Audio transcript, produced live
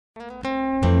Good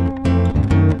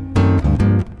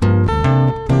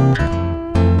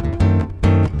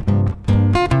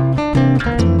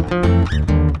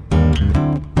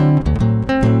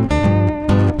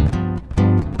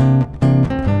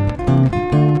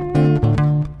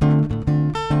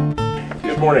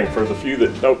morning. For the few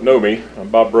that don't know me, I'm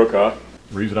Bob Brokaw.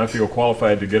 The reason I feel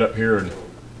qualified to get up here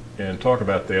and talk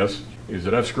about this is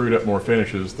that I've screwed up more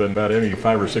finishes than about any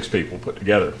 5 or 6 people put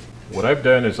together. What I've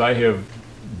done is I have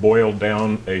boiled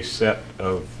down a set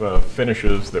of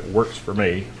finishes that works for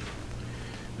me.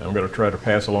 And I'm going to try to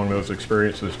pass along those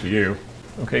experiences to you.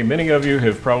 Okay, many of you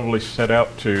have probably set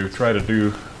out to try to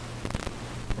do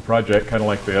a project kind of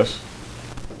like this.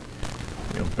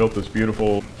 Built this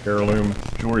beautiful heirloom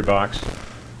jewelry box,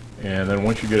 and then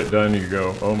once you get it done you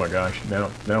go, oh my gosh,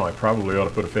 now I probably ought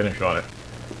to put a finish on it.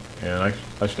 And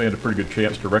I stand a pretty good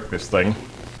chance to wreck this thing.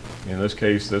 In this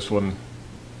case, this one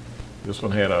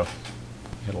had a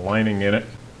lining in it.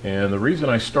 And the reason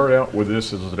I start out with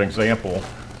this as an example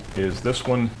is this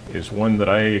one is one that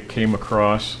I came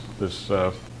across. This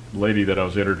lady that I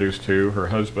was introduced to, her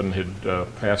husband had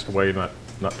passed away not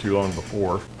too long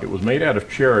before. It was made out of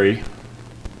cherry,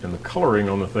 and the coloring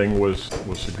on the thing was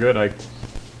so good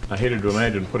I hated to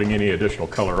imagine putting any additional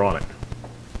color on it.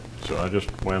 So I just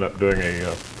wound up doing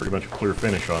a pretty much a clear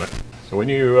finish on it. So when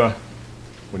you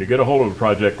get a hold of a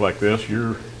project like this,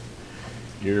 you're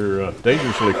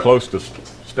dangerously close to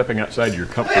stepping outside your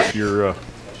comfort.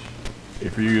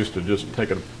 If you're used to just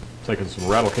taking some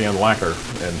rattle can lacquer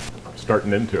and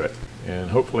starting into it.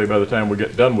 And hopefully by the time we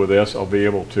get done with this, I'll be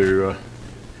able to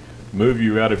move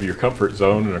you out of your comfort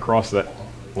zone and across that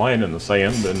line in the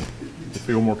sand, and you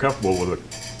feel more comfortable with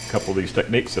a couple of these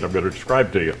techniques that I'm going to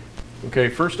describe to you. Okay,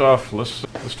 first off, let's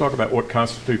talk about what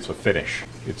constitutes a finish.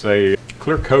 It's a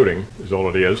clear coating is all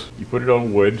it is. You put it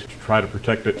on wood to try to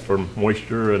protect it from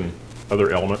moisture and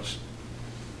other elements,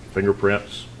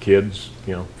 fingerprints, kids,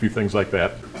 a few things like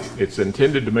that. It's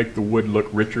intended to make the wood look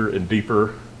richer and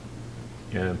deeper,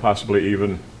 and possibly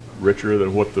even richer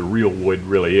than what the real wood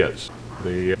really is.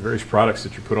 The various products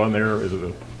that you put on there is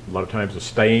a lot of times a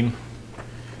stain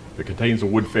that contains a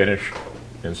wood finish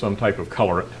and some type of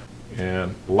colorant,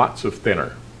 and lots of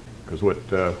thinner, because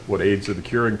what aids in the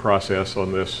curing process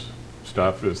on this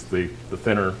stuff is the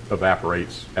thinner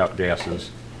evaporates, outgasses,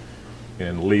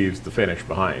 and leaves the finish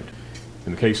behind.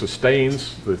 In the case of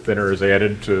stains, the thinner is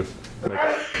added to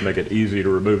make it easy to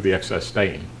remove the excess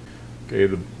stain. Okay,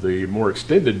 the more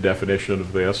extended definition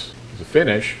of this as a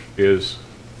finish is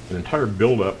an entire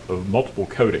buildup of multiple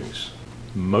coatings.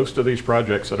 Most of these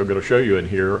projects that I'm going to show you in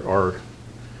here are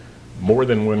more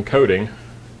than one coating,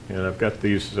 and I've got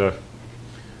these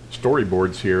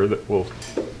storyboards here that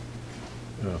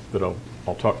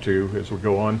I'll talk to as we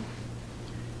go on,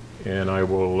 and I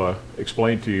will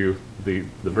explain to you the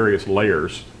various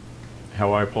layers,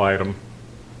 how I apply them,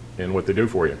 and what they do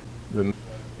for you. Then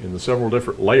in the several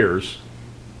different layers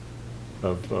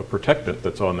of protectant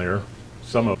that's on there,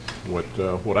 some of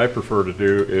what I prefer to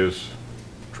do is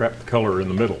trap the color in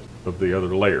the middle of the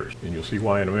other layers, and you'll see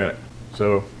why in a minute.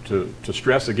 So to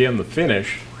stress again, the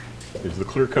finish is the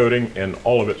clear coating and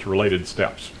all of its related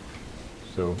steps.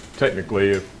 So technically,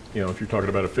 if you're talking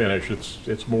about a finish,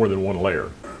 it's more than one layer.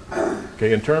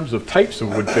 Okay, in terms of types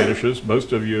of wood finishes,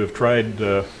 most of you have tried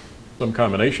some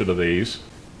combination of these.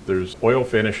 There's oil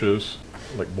finishes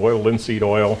like boiled linseed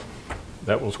oil.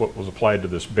 That was what was applied to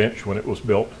this bench when it was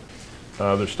built.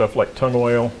 There's stuff like tung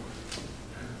oil,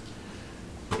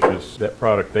 which is that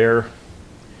product there.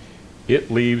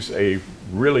 It leaves a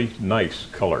really nice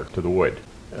color to the wood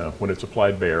when it's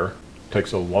applied bare. It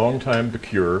takes a long time to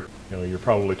cure. You're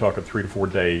probably talking 3 to 4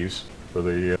 days for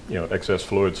the excess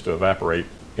fluids to evaporate.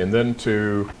 And then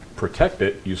to protect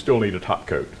it, you still need a top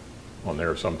coat on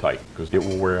there of some type, because it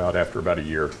will wear out after about a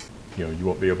year. You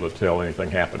won't be able to tell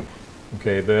anything happened.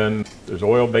 Okay, then there's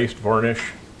oil-based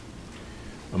varnish.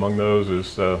 Among those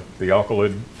is the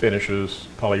alkylid finishes,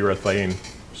 polyurethane,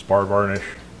 spar varnish.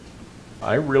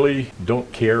 I really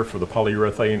don't care for the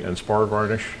polyurethane and spar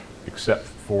varnish except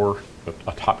for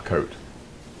a top coat.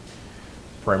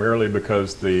 Primarily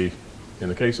because in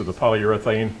the case of the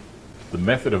polyurethane, the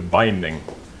method of binding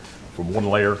from one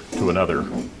layer to another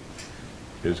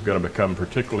is going to become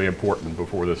particularly important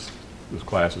before this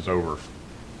class is over.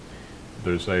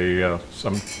 There's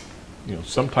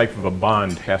some type of a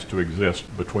bond has to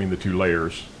exist between the two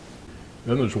layers.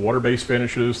 Then there's water-based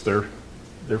finishes. They're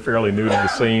fairly new to the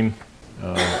scene.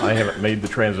 I haven't made the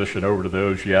transition over to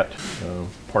those yet,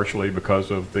 partially because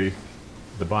of the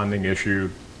bonding issue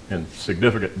and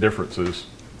significant differences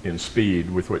in speed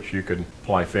with which you can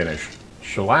apply finish.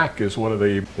 Shellac is one of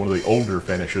the older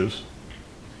finishes.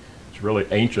 It's It's really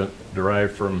ancient,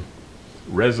 derived from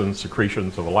resin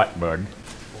secretions of a lac bug.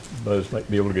 Buzz might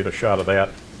be able to get a shot of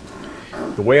that.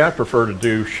 The way I prefer to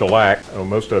do shellac,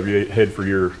 most of you head for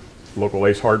your local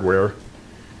Ace Hardware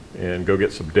and go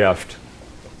get some Deft.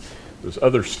 There's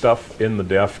other stuff in the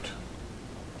Deft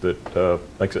that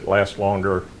makes it last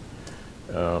longer,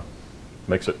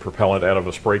 makes it propellant out of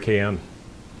a spray can,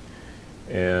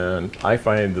 and I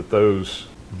find that those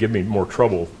give me more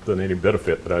trouble than any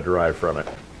benefit that I derive from it.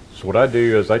 So what I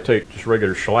do is I take just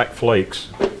regular shellac flakes,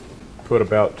 put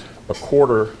about a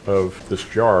quarter of this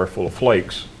jar full of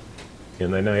flakes,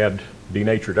 and then add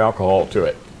denatured alcohol to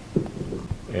it.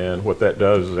 And what that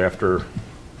does is, after,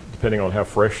 depending on how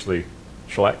fresh the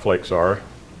shellac flakes are,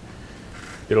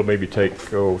 it'll maybe take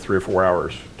 3 or 4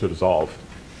 hours to dissolve.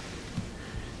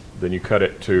 Then you cut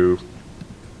it to,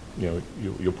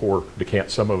 you'll decant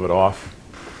some of it off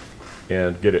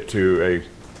and get it to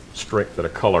a strength and a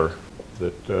color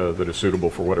that is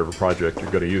suitable for whatever project you're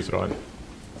going to use it on.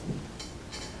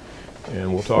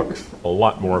 And we'll talk a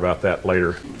lot more about that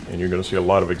later, and you're going to see a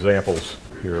lot of examples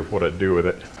here of what I do with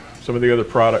it. Some of the other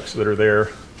products that are there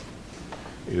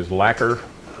is lacquer.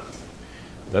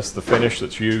 That's the finish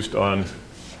that's used on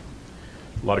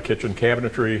a lot of kitchen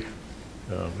cabinetry,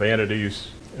 vanities,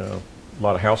 a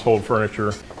lot of household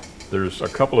furniture. There's a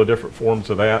couple of different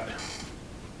forms of that.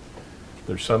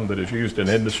 There's some that is used in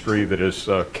industry that is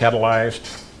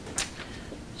catalyzed,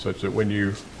 such that when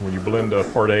you blend a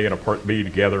part A and a part B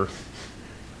together,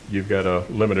 you've got a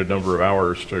limited number of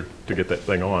hours to get that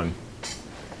thing on,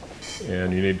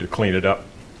 and you need to clean it up,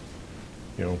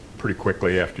 pretty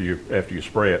quickly after you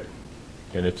spray it.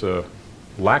 And it's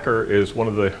lacquer is one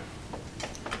of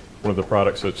the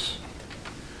products that's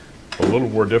a little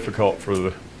more difficult for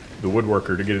the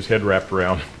woodworker to get his head wrapped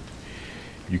around.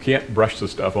 You can't brush the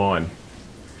stuff on.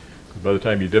 By the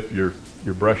time you dip your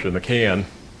brush in the can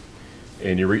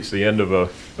and you reach the end of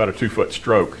about a 2-foot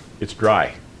stroke, it's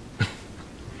dry.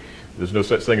 There's no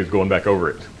such thing as going back over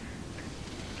it.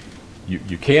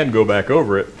 You can go back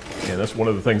over it, and that's one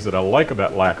of the things that I like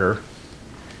about lacquer,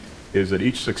 is that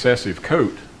each successive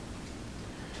coat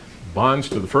bonds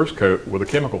to the first coat with a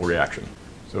chemical reaction.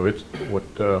 So it's what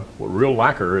real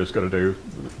lacquer is going to do,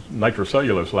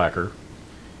 nitrocellulose lacquer,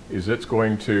 is it's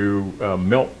going to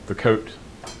melt the coat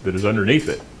that is underneath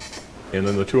it, and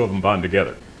then the two of them bond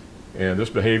together. And this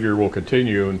behavior will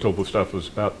continue until the stuff is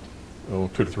about 2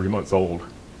 to 3 months old.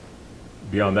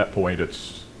 Beyond that point,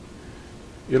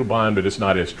 it'll bond, but it's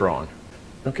not as strong.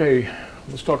 Okay,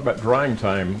 let's talk about drying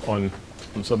time on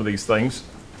some of these things.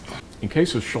 In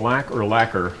case of shellac or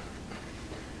lacquer,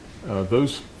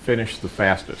 those finish the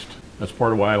fastest. That's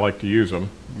part of why I like to use them.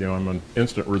 I'm an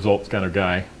instant results kind of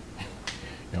guy.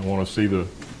 I want to see the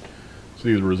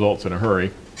results in a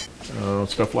hurry.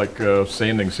 Stuff like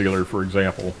sanding sealer, for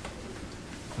example.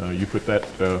 You put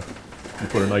a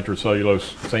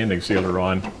nitrocellulose sanding sealer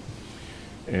on,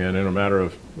 and in a matter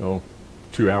of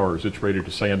 2 hours, it's ready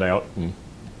to sand out and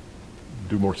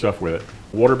do more stuff with it.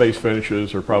 Water-based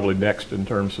finishes are probably next in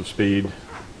terms of speed,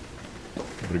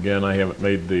 but again, I haven't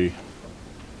made the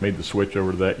switch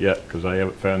over to that yet because I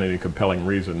haven't found any compelling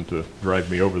reason to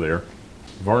drive me over there.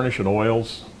 Varnish and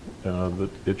oils,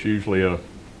 it's usually a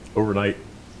overnight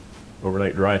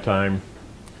dry time,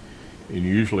 and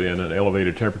usually in an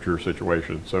elevated temperature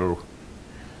situation. So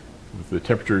with the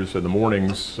temperatures in the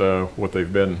mornings, what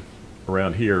they've been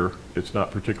around here, it's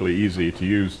not particularly easy to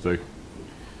use the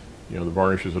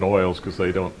varnishes and oils because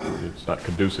it's not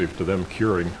conducive to them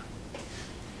curing.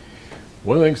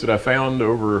 One of the things that I found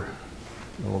over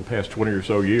the past 20 or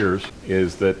so years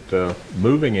is that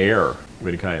moving air of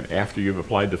any kind after you've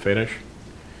applied the finish,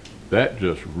 that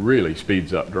just really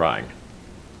speeds up drying.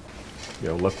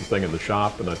 Left the thing in the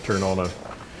shop and I turn on a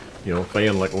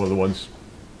fan like one of the ones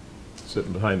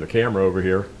sitting behind the camera over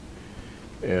here,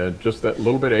 and just that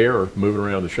little bit of air moving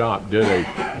around the shop did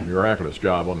a miraculous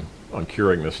job on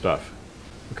curing this stuff.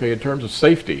 Okay, in terms of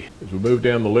safety, as we move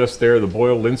down the list there, the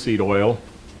boiled linseed oil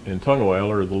and tung oil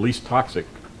are the least toxic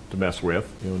to mess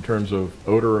with. In terms of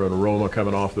odor and aroma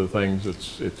coming off the things,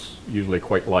 it's usually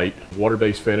quite light.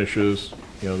 Water-based finishes,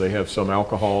 they have some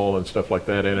alcohol and stuff like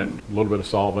that in it, a little bit of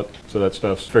solvent, so that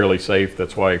stuff's fairly safe.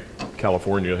 That's why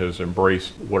California has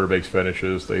embraced water-based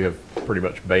finishes. They have pretty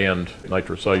much banned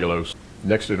nitrocellulose.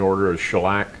 Next in order is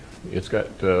shellac. It's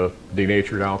got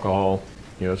denatured alcohol.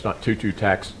 It's not too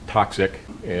toxic,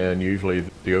 and usually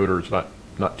the odor is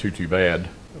not too bad.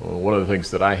 One of the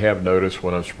things that I have noticed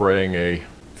when I'm spraying a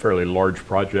fairly large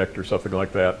project or something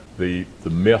like that, the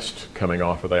mist coming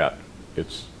off of that,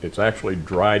 it's actually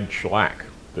dried shellac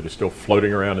that is still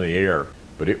floating around in the air,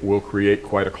 but it will create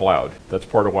quite a cloud. That's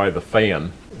part of why the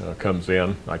fan comes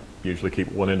in. I usually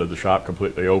keep one end of the shop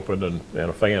completely open and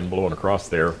a fan blowing across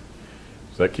there.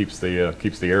 So that keeps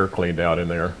the air cleaned out in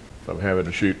there. If I'm having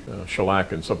to shoot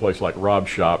shellac in someplace like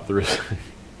Rob's shop,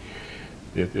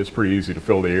 it's pretty easy to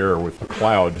fill the air with a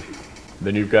cloud.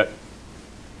 Then you've got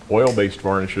oil-based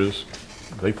varnishes.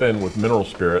 They thin with mineral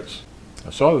spirits.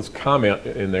 I saw this comment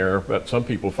in there that some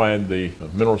people find the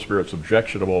mineral spirits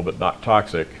objectionable but not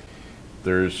toxic.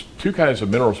 There's two kinds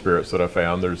of mineral spirits that I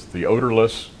found. There's the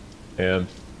odorless and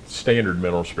standard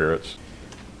mineral spirits.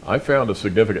 I found a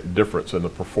significant difference in the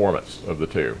performance of the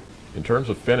two. In terms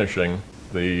of finishing,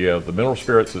 the mineral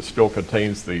spirits that still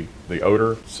contains the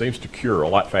odor seems to cure a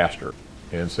lot faster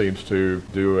and seems to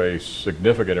do a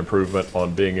significant improvement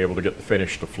on being able to get the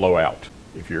finish to flow out.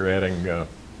 If you're adding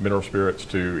mineral spirits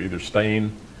to either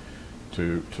stain,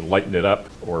 to lighten it up,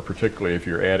 or particularly if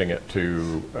you're adding it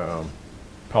to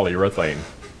polyurethane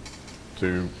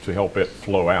to help it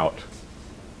flow out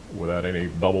without any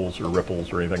bubbles or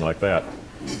ripples or anything like that,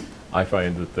 I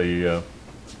find that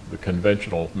the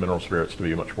conventional mineral spirits to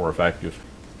be much more effective.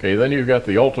 Okay, then you've got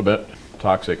the ultimate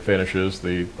toxic finishes,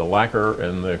 the lacquer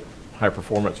and the high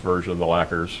performance version of the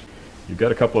lacquers. You've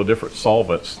got a couple of different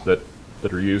solvents that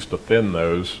are used to thin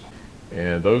those,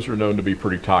 and those are known to be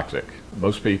pretty toxic.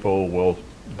 Most people will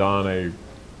don a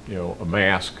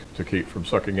mask to keep from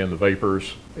sucking in the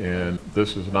vapors, and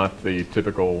this is not the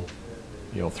typical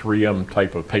 3M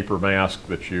type of paper mask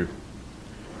that you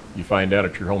find out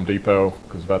at your Home Depot,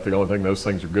 because about the only thing those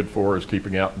things are good for is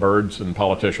keeping out birds and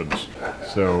politicians.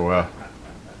 So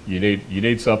you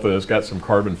need something that's got some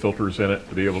carbon filters in it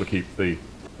to be able to keep the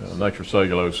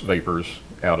nitrocellulose vapors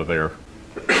out of there.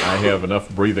 I have enough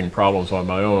breathing problems on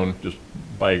my own just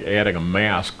by adding a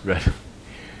mask that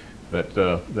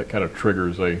kind of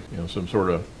triggers some sort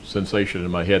of sensation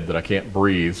in my head that I can't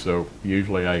breathe. So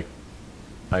usually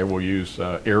I will use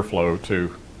airflow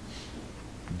to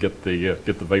get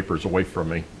the vapors away from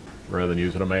me rather than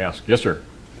using a mask. Yes, sir.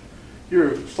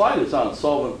 Your slide is on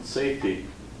solvent safety.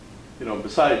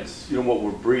 Besides what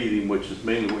we're breathing, which is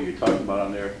mainly what you're talking about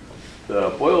on there,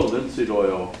 the boiled linseed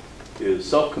oil is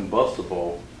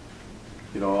self-combustible.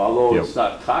 Although Yep. It's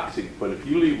not toxic, but if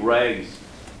you leave rags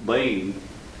laying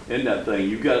in that thing,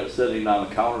 you've got it sitting on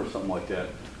the counter or something like that,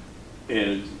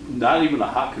 and not even a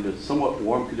hot condition, somewhat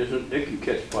warm condition, it can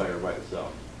catch fire by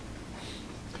itself.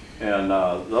 And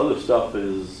the other stuff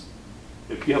is,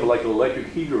 if you have like an electric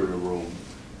heater in a room,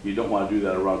 you don't want to do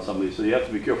that around somebody, so you have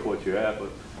to be careful what you have. But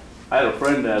I had a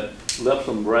friend that left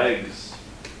some rags.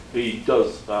 He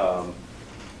does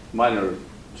minor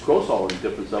scroll sawing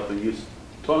different stuff, and used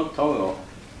tongue oil.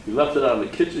 He left it on the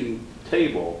kitchen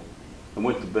table and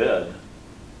went to bed,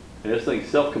 and this thing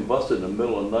self-combusted in the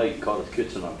middle of the night and caught his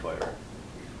kitchen on fire.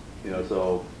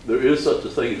 So there is such a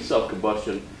thing as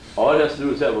self-combustion. All it has to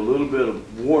do is have a little bit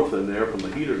of warmth in there from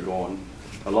the heater going,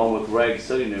 along with rags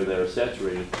sitting there that are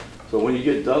saturated. So when you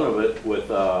get done with it, with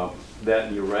that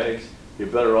in your rags, you're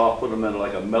better off putting them in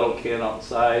like a metal can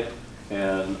outside.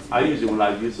 And I usually, when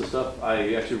I use the stuff,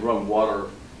 I actually run water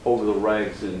over the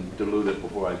rags and dilute it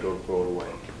before I go throw it away.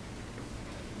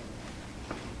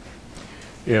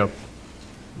 Yeah,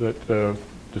 that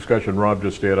discussion Rob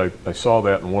just did, I saw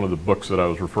that in one of the books that I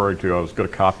was referring to. I was going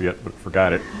to copy it, but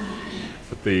forgot it.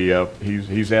 But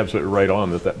he's absolutely right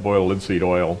on that boiled linseed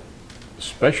oil,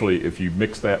 especially if you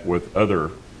mix that with other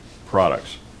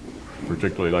products,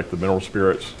 particularly like the mineral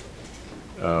spirits,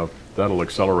 that'll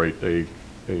accelerate a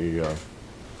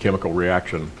chemical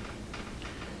reaction.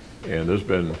 And there's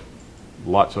been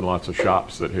lots and lots of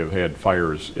shops that have had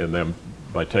fires in them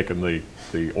by taking the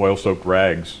oil-soaked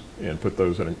rags and put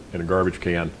those in a garbage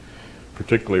can,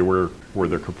 particularly where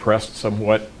they're compressed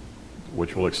somewhat,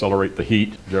 which will accelerate the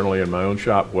heat. Generally in my own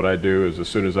shop, what I do is as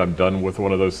soon as I'm done with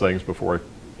one of those things, before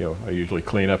I usually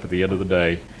clean up at the end of the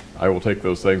day, I will take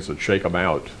those things and shake them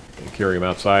out and carry them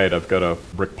outside. I've got a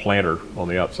brick planter on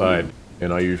the outside,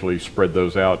 and I usually spread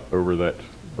those out over that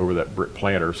brick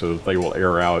planter so that they will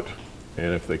air out.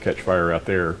 And if they catch fire out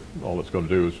there, all it's going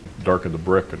to do is darken the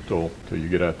brick until you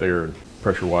get out there and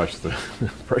pressure wash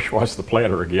the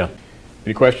planter again.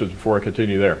 Any questions before I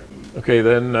continue there? Okay,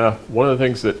 then one of the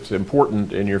things that's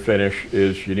important in your finish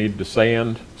is you need to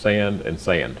sand, sand, and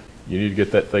sand. You need to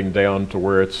get that thing down to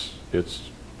where it's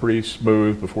pretty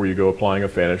smooth before you go applying a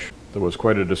finish. There was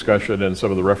quite a discussion in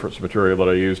some of the reference material that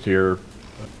I used here.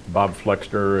 Bob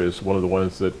Flexner is one of the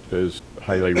ones that is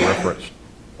highly referenced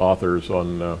authors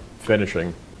on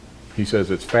finishing. He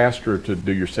says it's faster to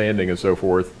do your sanding and so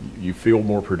forth. You feel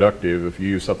more productive if you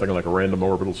use something like a random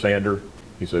orbital sander.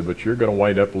 He said, but you're going to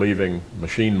wind up leaving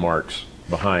machine marks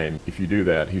behind if you do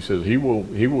that. He says he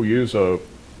will use a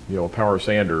power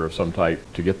sander of some type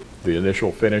to get the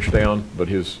initial finish down, but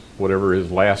whatever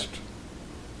his last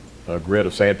grit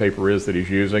of sandpaper is that he's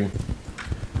using,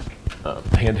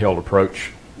 handheld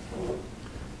approach.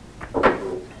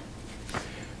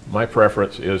 My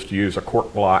preference is to use a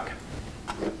cork block.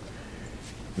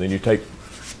 Then you take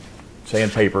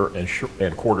sandpaper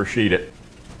and quarter sheet it,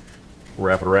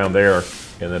 wrap it around there,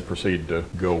 and then proceed to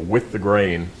go with the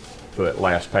grain for that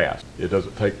last pass. It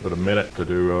doesn't take but a minute to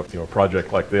do a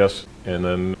project like this, and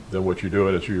then what you do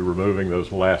is you're removing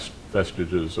those last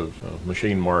vestiges of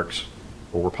machine marks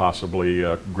or possibly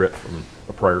grit from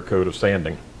a prior coat of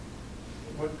sanding.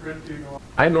 What grit do you go?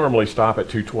 I normally stop at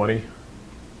 220.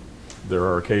 There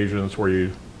are occasions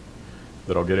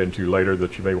that I'll get into later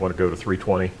that you may want to go to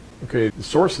 320. Okay, the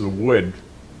source of the wood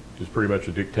is pretty much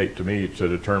a dictate to me to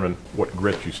determine what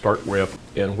grit you start with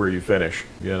and where you finish.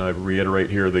 Again, I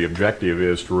reiterate here, the objective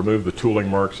is to remove the tooling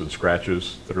marks and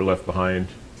scratches that are left behind.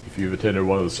 If you've attended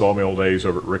one of the sawmill days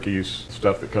over at Ricky's,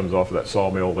 stuff that comes off of that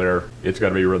sawmill there, it's got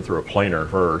to be run through a planer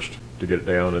first to get it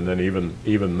down, and then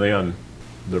even then,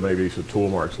 there may be some tool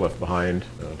marks left behind,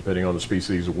 depending on the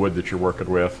species of wood that you're working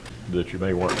with, that you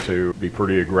may want to be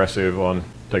pretty aggressive on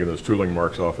taking those tooling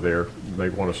marks off of there. You may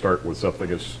want to start with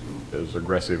something as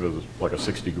aggressive as like a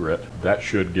 60 grit. That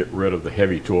should get rid of the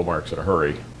heavy tool marks in a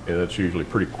hurry, and it's usually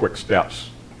pretty quick steps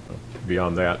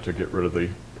beyond that to get rid of the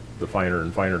finer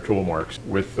and finer tool marks.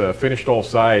 With finished all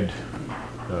side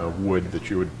wood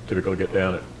that you would typically get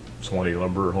down at Swanee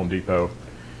Lumber or Home Depot,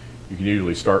 you can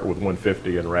usually start with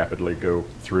 150 and rapidly go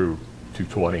through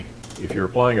 220. If you're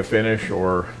applying a finish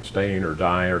or stain or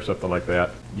dye or something like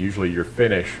that, usually your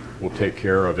finish will take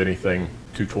care of anything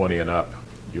 220 and up.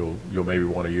 You'll maybe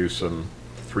want to use some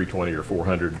 320 or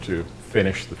 400 to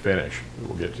finish the finish that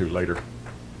we'll get to later.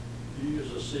 Do you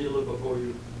use a sealer before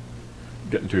you?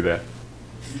 Getting to that.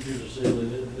 You use a sealer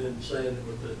and then sand it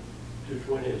with the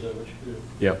 220, is that what you do?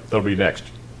 Yeah, that'll be next.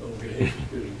 Okay.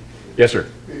 Yes, sir.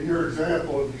 In your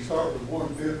example, if you start with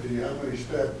 150,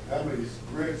 how many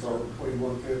grits are between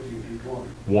 150 and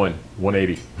 220?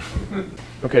 180.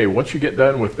 Okay, once you get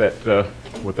done with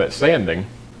that sanding,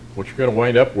 what you're going to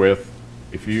wind up with,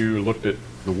 if you looked at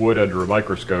the wood under a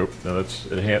microscope, now that's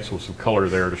enhanced with some color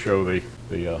there to show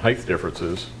the height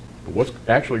differences. But what's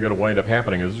actually going to wind up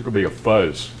happening is there's going to be a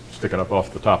fuzz sticking up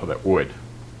off the top of that wood.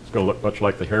 It's going to look much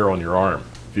like the hair on your arm.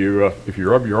 If you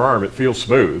rub your arm, it feels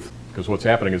smooth, because what's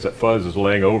happening is that fuzz is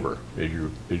laying over as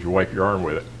you wipe your arm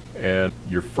with it. And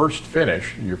your first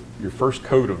finish, your first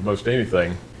coat of most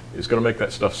anything, is going to make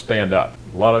that stuff stand up.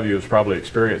 A lot of you have probably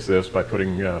experienced this by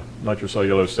putting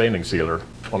nitrocellulose sanding sealer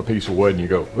on a piece of wood, and you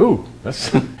go, "Ooh,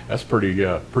 that's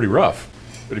pretty rough."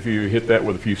 But if you hit that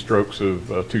with a few strokes of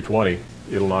 220,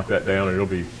 it'll knock that down, and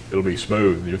it'll be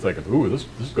smooth. And you're thinking, "Ooh, this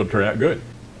is going to turn out good."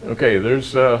 Okay,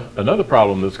 there's another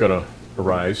problem that's going to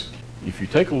arise. If you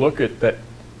take a look at that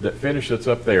finish that's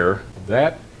up there,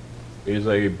 that is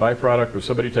a byproduct of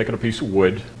somebody taking a piece of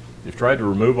wood. They've tried to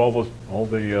remove all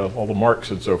the marks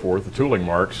and so forth, the tooling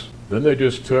marks. Then they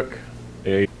just took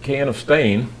a can of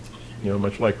stain,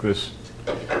 much like this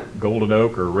golden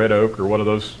oak or red oak or one of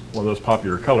those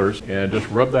popular colors, and just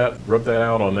rub that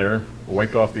out on there,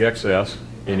 wiped off the excess,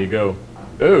 and you go,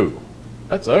 "Ooh,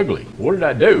 that's ugly. What did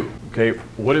I do?" Okay,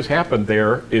 what has happened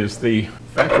there is the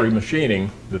factory machining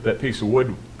that piece of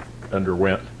wood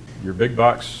underwent. Your big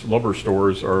box lumber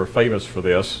stores are famous for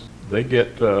this. They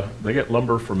get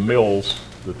lumber from mills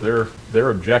that their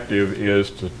objective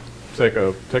is to take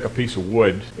a piece of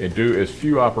wood and do as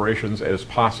few operations as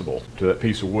possible to that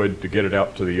piece of wood to get it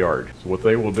out to the yard. So what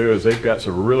they will do is they've got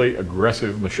some really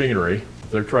aggressive machinery.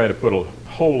 They're trying to put a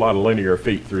whole lot of linear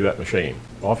feet through that machine.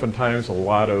 Oftentimes a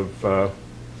lot of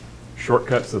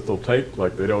shortcuts that they'll take,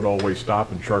 like they don't always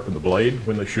stop and sharpen the blade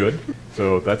when they should.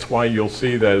 So that's why you'll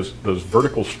see those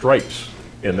vertical stripes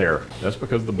in there. That's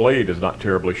because the blade is not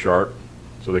terribly sharp.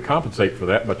 So they compensate for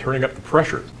that by turning up the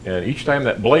pressure. And each time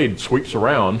that blade sweeps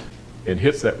around and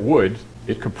hits that wood,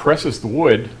 it compresses the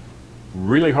wood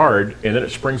really hard, and then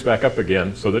it springs back up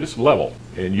again so that it's level.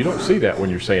 And you don't see that when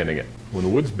you're sanding it. When the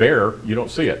wood's bare, you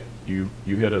don't see it. You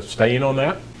hit a stain on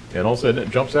that, and all of a sudden it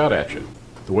jumps out at you.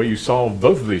 The way you solve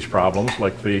both of these problems,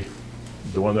 like the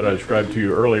one that I described to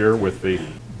you earlier with the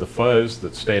fuzz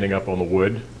that's standing up on the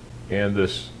wood, and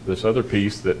this other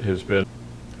piece that has been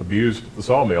abused at the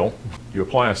sawmill, you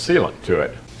apply a sealant to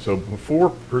it. So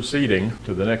before proceeding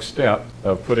to the next step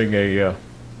of putting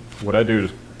what I do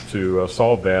to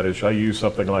solve that is I use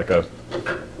something like a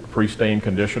pre-stain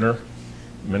conditioner.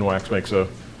 Minwax makes a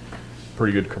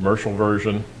pretty good commercial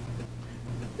version.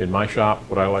 In my shop,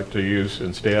 what I like to use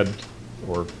instead,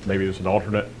 or maybe as an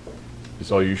alternate,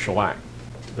 is I'll use shellac.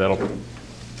 That'll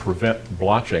prevent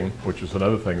blotching, which is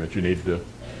another thing that you need to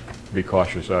be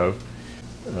cautious of.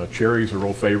 Cherry's a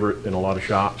real favorite in a lot of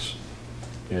shops,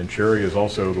 and cherry is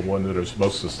also the one that is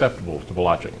most susceptible to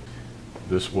blotching.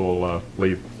 This will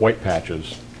leave white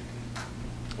patches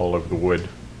all over the wood,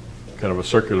 kind of a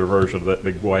circular version of that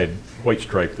big wide white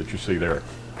stripe that you see there.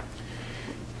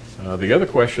 The other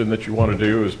question that you want to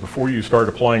do is before you start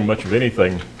applying much of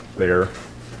anything there,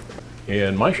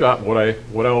 in my shop what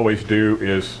I always do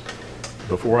is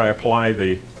before I apply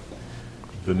the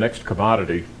next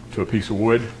commodity to a piece of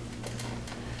wood,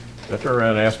 I turn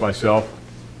around and ask myself,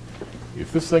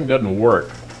 if this thing doesn't work,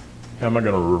 how am I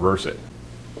going to reverse it?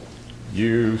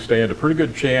 You stand a pretty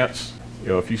good chance, you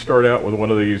know, if you start out with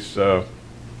one of these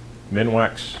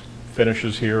Minwax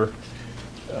finishes here,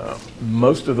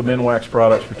 most of the Minwax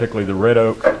products, particularly the red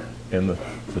oak, and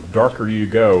the darker you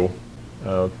go,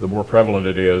 the more prevalent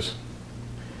it is,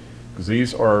 because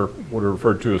these are what are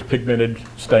referred to as pigmented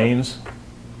stains.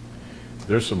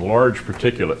 There's some large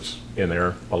particulates in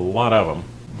there, a lot of them,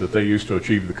 that they use to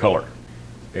achieve the color.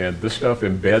 And this stuff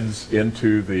embeds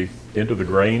into the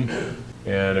grain,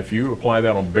 and if you apply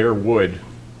that on bare wood,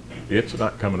 it's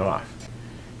not coming off.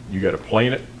 You got to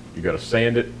plane it, you got to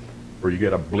sand it, or you got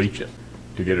to bleach it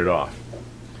to get it off.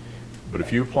 But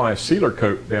if you apply a sealer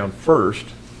coat down first,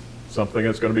 something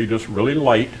that's going to be just really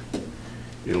light,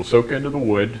 it'll soak into the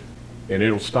wood and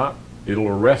it'll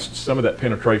arrest some of that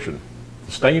penetration.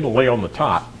 The stain will lay on the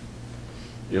top,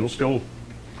 it'll still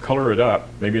color it up,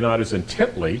 maybe not as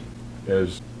intently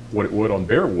as what it would on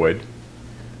bare wood,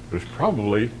 but it's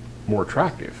probably more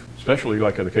attractive, especially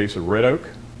like in the case of red oak.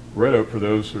 Red oak, for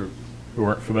those who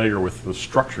aren't familiar with the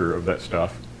structure of that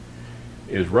stuff,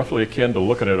 is roughly akin to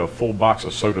looking at a full box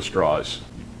of soda straws.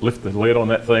 Lift the lid on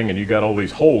that thing and you got all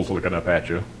these holes looking up at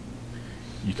you.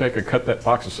 You take and cut that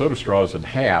box of soda straws in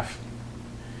half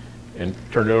and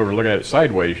turn it over and look at it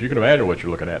sideways. You can imagine what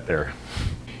you're looking at there.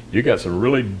 You got some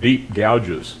really deep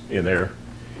gouges in there,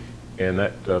 and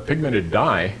that pigmented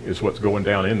dye is what's going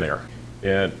down in there.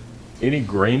 And any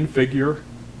grain figure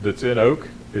that's in oak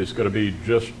is going to be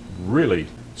just really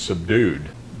subdued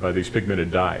by these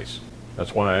pigmented dyes.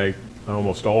 That's why I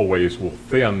almost always will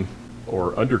thin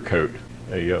or undercoat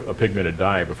a pigmented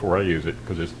dye before I use it,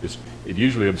 because it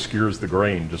usually obscures the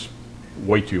grain just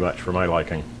way too much for my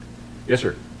liking. Yes,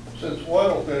 sir. Since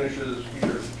oil finishes,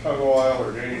 either tung oil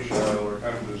or Danish oil, are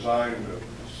kind of designed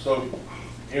to soak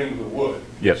into the wood.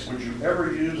 Yes. Would you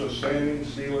ever use a sanding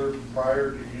sealer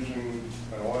prior to using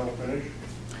an oil finish?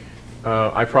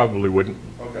 I probably wouldn't.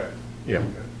 Okay. Yeah.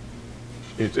 Okay.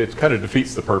 It kind of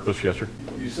defeats the purpose. Yes, sir.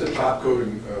 You said top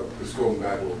coating, just going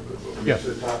back a little bit, but when Yeah. you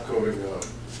said top coating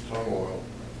tung oil,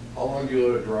 how long do you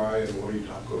let it dry and what do you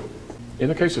top coat it with? In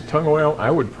the case of tung oil, I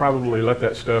would probably let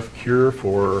that stuff cure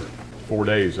for 4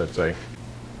 days, I'd say.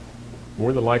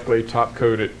 More than likely top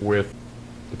coat it with,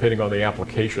 depending on the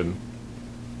application,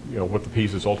 you know, what the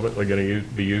piece is ultimately going to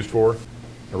be used for.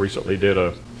 I recently did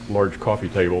a large coffee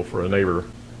table for a neighbor,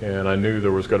 and I knew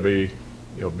there was going to be,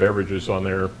 you know, beverages on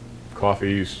there,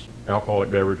 coffees,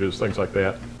 alcoholic beverages, things like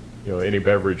that. You know, any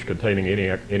beverage containing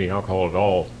any alcohol at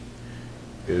all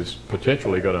is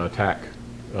potentially going to attack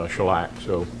shellac.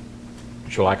 So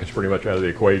shellac is pretty much out of the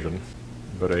equation,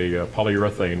 but a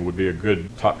polyurethane would be a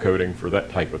good top coating for that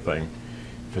type of thing.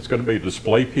 If it's going to be a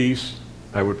display piece,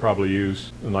 I would probably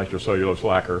use the nitrocellulose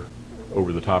lacquer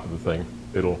over the top of the thing.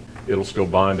 It'll still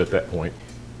bind at that point.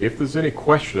 If there's any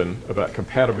question about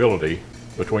compatibility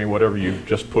between whatever you've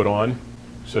just put on,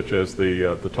 such as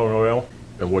the tung oil,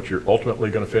 and what you're ultimately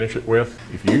going to finish it with,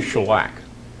 if you use shellac,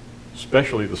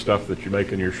 especially the stuff that you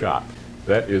make in your shop,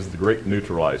 that is the great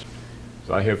neutralizer.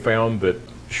 So I have found that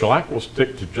shellac will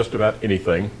stick to just about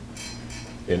anything,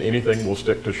 and anything will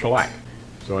stick to shellac.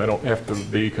 So I don't have to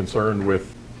be concerned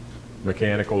with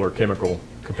mechanical or chemical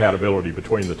compatibility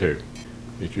between the two.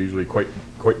 It's usually quite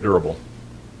durable.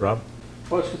 Rob?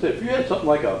 Well, I was going to say, if you had something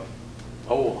like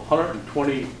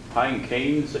 120 pine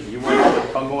canes that you want to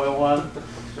put tung oil on,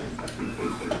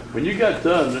 when you got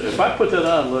done, if I put that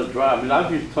on and let it dry, I mean,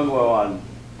 I've used tung oil on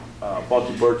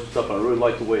balsa birch and stuff, and I really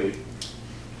like the way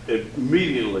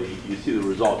immediately you see the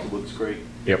results. It looks great.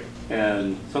 Yep.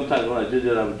 And sometimes when I did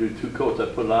that, I would do 2 coats. I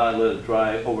put it on, let it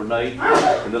dry overnight,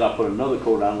 and then I put another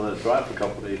coat on, let it dry for a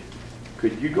couple of days.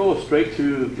 Could you go straight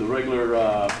to the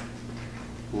regular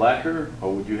lacquer,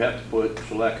 or would you have to put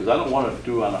shellac? Because I don't want to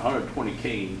do on 120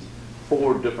 canes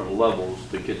 4 different levels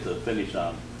to get the finish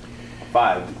on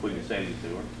 5, including a sanding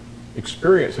sealer.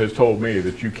 Experience has told me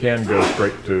that you can go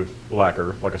straight to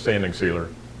lacquer, like a sanding sealer,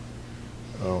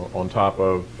 on top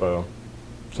of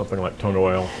something like tung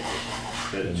oil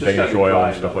and Danish oil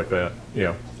and stuff like that.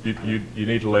 Yeah. you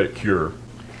need to let it cure.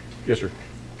 Yes, sir.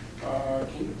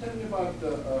 Can you tell me about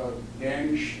the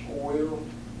Danish oil,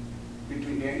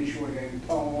 between Danish oil and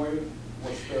palm oil?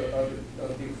 What's the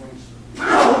other difference?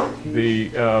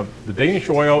 The Danish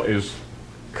oil is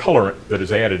colorant that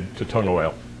is added to tung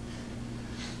oil.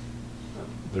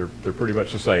 They're pretty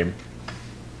much the same.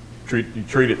 You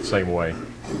treat it the same way.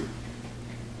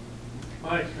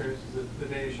 My experience is that the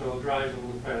Danish oil dries a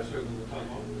little faster than the tung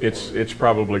oil. It's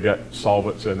probably got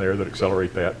solvents in there that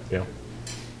accelerate that. Yeah.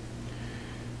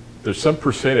 There's some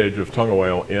percentage of tung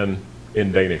oil in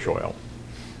Danish oil.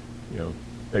 You know,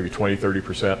 maybe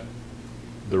 20–30%.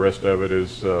 The rest of it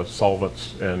is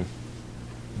solvents and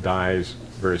dyes,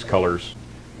 various colors.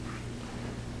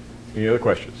 Any other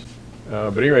questions?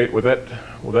 But anyway, with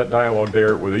that dialogue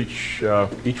there, with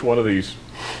each one of these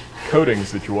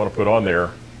coatings that you want to put on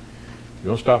there, you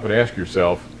don't stop and ask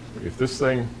yourself, if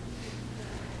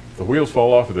the wheels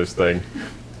fall off of this thing,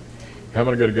 how am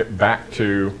I going to get back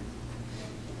to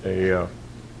a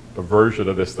version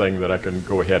of this thing that I can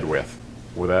go ahead with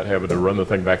without having to run the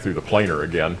thing back through the planer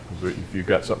again? If you've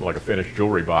got something like a finished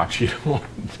jewelry box, you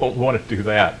don't want to do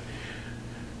that.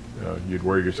 You'd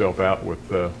wear yourself out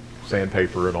with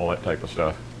sandpaper and all that type of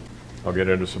stuff. I'll get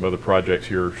into some other projects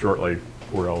here shortly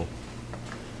where I'll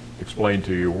explain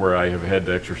to you where I have had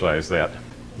to exercise that.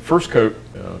 The first coat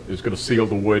is going to seal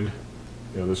the wood.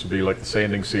 This would be like the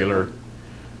sanding sealer,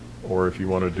 or if you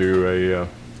want to do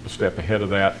a step ahead of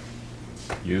that,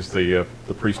 use the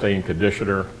pre-stain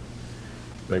conditioner,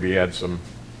 maybe add some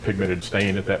pigmented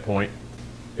stain at that point,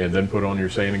 and then put on your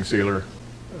sanding sealer.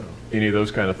 Any of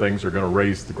those kind of things are going to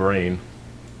raise the grain.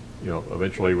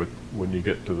 Eventually when you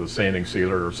get to the sanding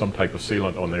sealer or some type of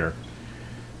sealant on there,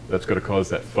 that's going to cause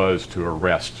that fuzz to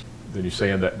arrest. Then you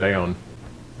sand that down.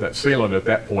 That sealant at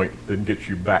that point then gets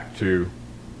you back to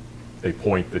a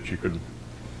point that you can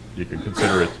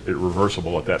consider it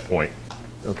reversible at that point.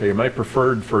 Okay, my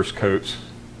preferred first coats,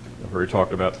 I've already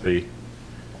talked about the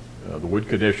wood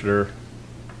conditioner,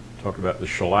 talked about the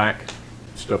shellac,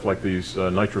 stuff like these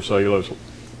nitrocellulose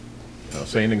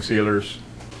sanding sealers.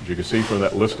 As you can see from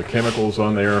that list of chemicals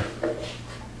on there,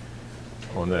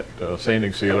 on that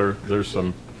sanding sealer, there's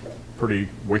some pretty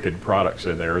wicked products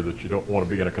in there that you don't want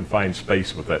to be in a confined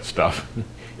space with that stuff.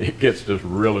 It gets just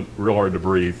real hard to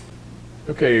breathe.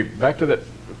 Okay, back to that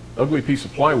ugly piece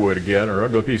of plywood again, or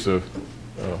ugly piece of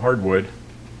hardwood.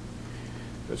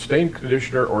 That stain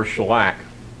conditioner or shellac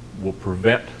will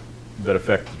prevent that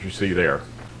effect that you see there.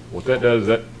 What that does,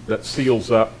 that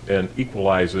seals up and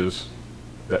equalizes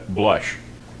that blush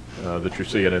that you're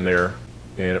seeing in there,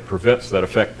 and it prevents that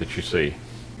effect that you see.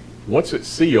 Once it's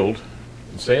sealed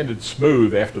and sanded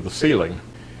smooth after the sealing,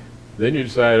 then you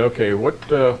decide, okay, what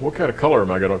kind of color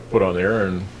am I going to put on there,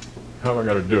 and how am I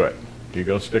going to do it? You're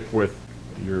going to stick with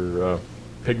your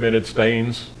pigmented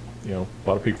stains. A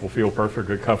lot of people feel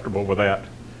perfectly comfortable with that.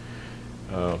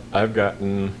 I've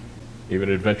gotten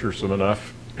even adventuresome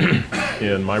enough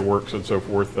in my works and so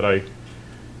forth that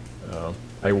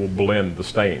I will blend the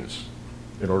stains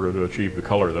in order to achieve the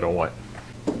color that I want.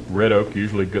 Red oak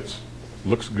usually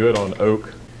looks good on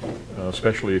oak,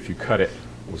 especially if you cut it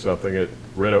with something.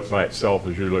 Red oak by itself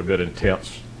is usually a bit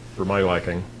intense for my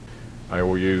liking. I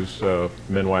will use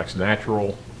Minwax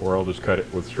Natural, or I'll just cut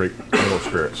it with straight mineral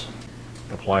spirits.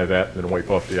 Apply that and then wipe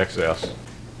off the excess.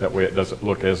 That way it doesn't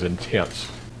look as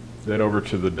intense. Then over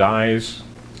to the dyes.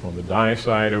 On the dye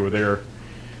side over there,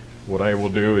 what I will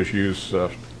do is use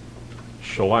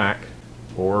shellac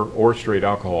or straight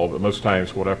alcohol, but most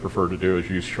times what I prefer to do is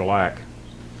use shellac.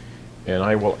 And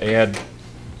I will add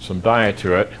some dye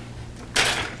to it.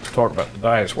 Let's talk about the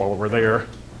dyes while we're there.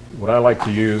 What I like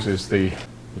to use is the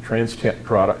Trans-Tint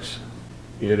products.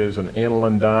 It is an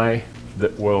aniline dye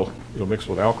that it'll mix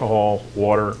with alcohol,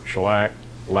 water, shellac,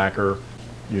 lacquer,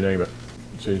 you name it.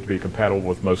 It seems to be compatible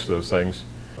with most of those things.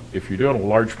 If you're doing a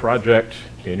large project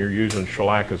and you're using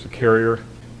shellac as a carrier,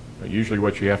 usually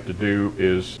what you have to do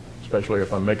is, especially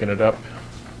if I'm making it up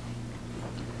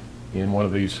in one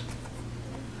of these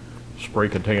spray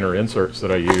container inserts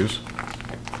that I use,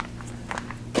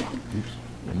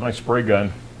 in my spray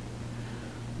gun,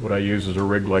 what I use is a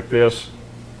rig like this.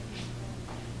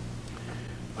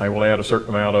 I will add a certain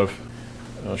amount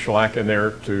of shellac in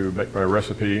there to make my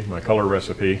recipe, my color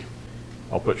recipe.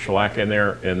 I'll put shellac in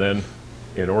there, and then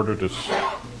in order to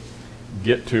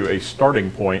get to a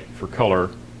starting point for color,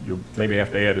 you'll maybe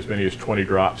have to add as many as 20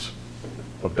 drops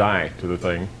of dye to the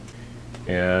thing.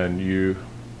 And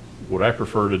what I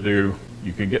prefer to do,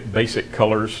 you can get basic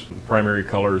colors, primary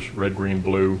colors, red, green,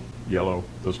 blue, yellow,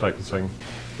 those type of things.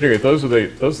 Anyway, those are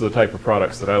the type of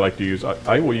products that I like to use.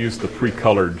 I will use the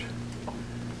pre-colored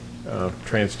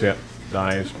Trans-Tint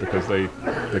dyes because they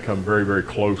come very, very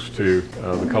close to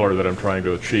the color that I'm trying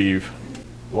to achieve.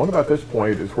 One about this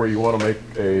point is where you want to make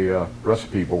a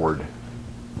recipe board,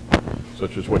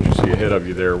 such as what you see ahead of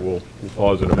you there. We'll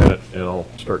pause in a minute and I'll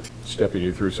start stepping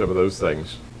you through some of those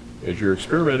things. As you're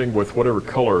experimenting with whatever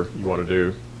color you want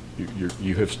to do,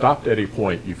 you have stopped at a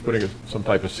point. You've putting some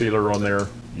type of sealer on there.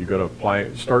 You're going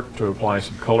to start to apply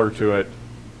some color to it.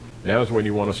 Now is when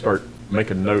you want to start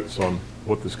making notes on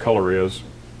what this color is,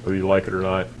 whether you like it or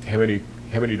not. How many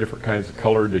different kinds of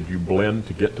color did you blend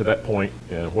to get to that point,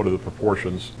 and what are the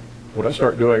proportions? What I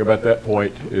start doing about that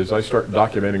point is I start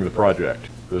documenting the project.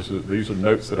 These are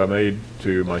notes that I made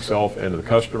to myself and to the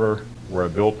customer, where I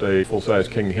built a full-size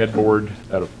king headboard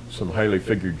out of some highly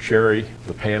figured cherry.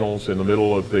 The panels in the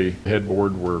middle of the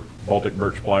headboard were Baltic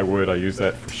birch plywood. I used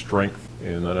that for strength,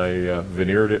 and then I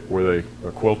veneered it with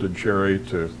a quilted cherry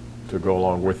to go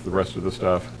along with the rest of the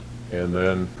stuff. And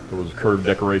then there was a curved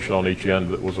decoration on each end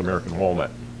that was American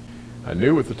walnut. I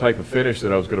knew with the type of finish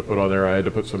that I was going to put on there, I had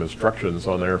to put some instructions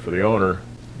on there for the owner,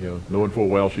 knowing full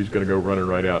well she's going to go running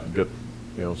right out and get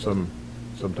some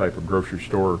type of grocery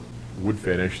store wood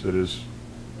finish that is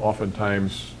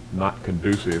oftentimes not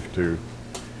conducive to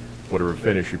whatever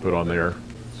finish you put on there.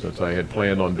 Since I had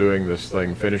planned on doing this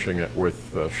thing, finishing it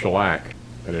with shellac,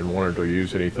 I didn't want her to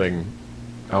use anything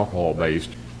alcohol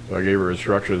based. So I gave her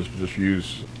instructions to just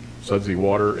use sudsy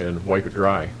water and wipe it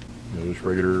dry. Just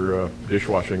regular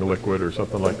dishwashing liquid or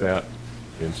something like that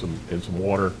in some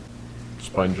water,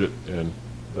 sponge it, and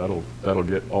that'll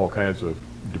get all kinds of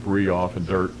debris off and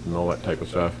dirt and all that type of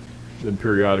stuff. Then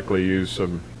periodically use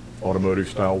some automotive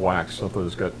style wax, something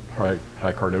that's got high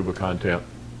carnauba content.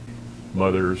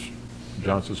 Mother's,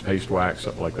 Johnson's paste wax,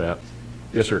 something like that.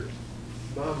 Yes, sir.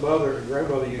 My mother and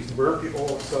grandmother used Murphy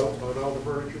oil soap on all the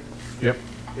furniture. Yep.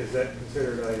 Is that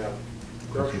considered a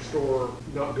grocery store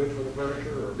not good for the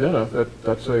furniture? Or? Yeah,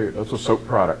 that's a soap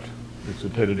product. It's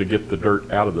intended to get the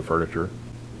dirt out of the furniture.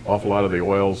 Awful lot of the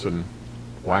oils and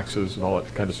waxes and all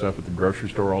that kind of stuff at the grocery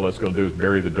store, all that's going to do is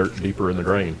bury the dirt deeper in the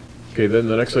grain. Okay, then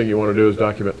the next thing you want to do is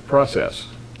document the process.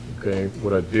 Okay,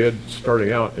 what I did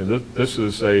starting out, and this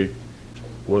is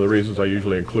one of the reasons I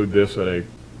usually include this in a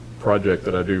project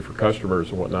that I do for customers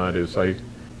and whatnot, is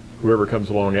whoever comes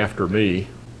along after me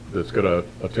that's going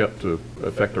to attempt to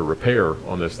effect a repair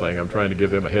on this thing, I'm trying to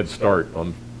give them a head start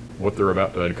on what they're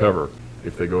about to uncover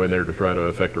if they go in there to try to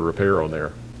effect a repair on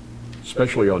there.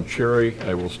 Especially on cherry,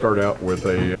 I will start out with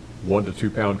a 1 to 2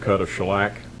 pound cut of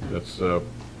shellac. That's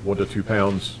 1 to 2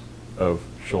 pounds of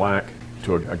shellac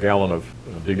to a gallon of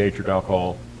denatured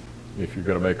alcohol. If you're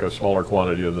going to make a smaller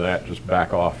quantity than that, just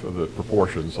back off of the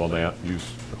proportions on that. Use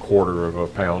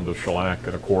 1/4 pound of shellac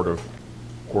and a quart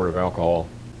of alcohol.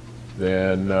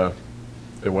 Then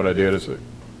what I did is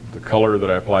the color that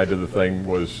I applied to the thing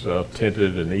was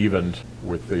tinted and evened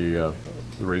with the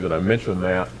reason I mentioned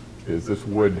that is this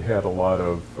wood had a lot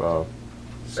of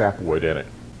sapwood in it.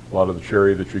 A lot of the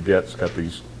cherry that you get's got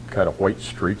these kind of white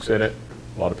streaks in it.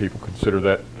 A lot of people consider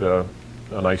that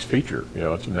a nice feature.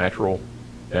 It's a natural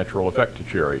effect to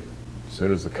cherry. As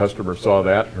soon as the customer saw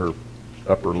that, her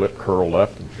upper lip curled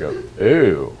up and she goes,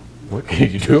 "Ew, what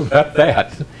can you do about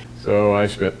that?" So I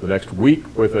spent the next week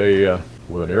with an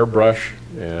airbrush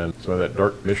and some of that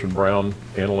dark mission brown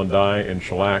aniline dye and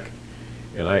shellac,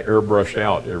 and I airbrushed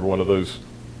out every one of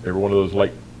those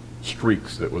light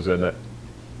streaks that was in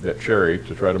that cherry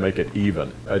to try to make it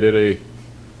even. I did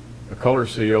a color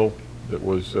seal that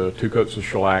was 2 coats of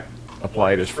shellac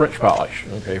applied as French polish.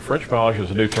 Okay, French polish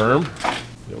is a new term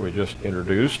that we just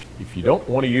introduced. If you don't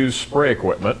want to use spray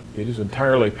equipment, it is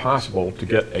entirely possible to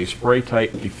get a spray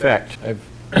type effect. I've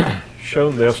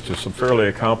shown this to some fairly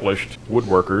accomplished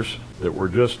woodworkers that were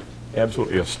just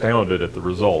absolutely astounded at the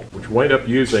result. What you wind up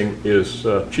using is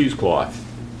cheesecloth.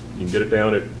 You can get it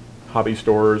down at hobby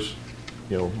stores,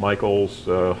 Michael's,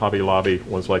 Hobby Lobby,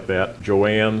 ones like that,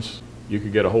 Joann's. You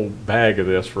could get a whole bag of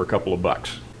this for a couple of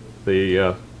bucks.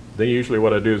 Then usually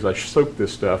what I do is I soak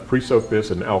this stuff, pre-soak this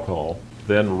in alcohol,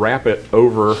 then wrap it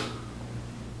over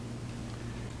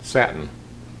satin,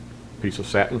 piece of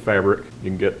satin fabric. You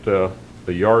can get a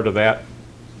yard of that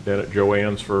down at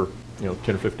Joann's for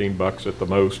 10 or 15 bucks at the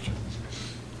most,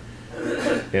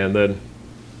 and then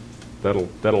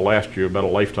that'll last you about a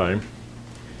lifetime.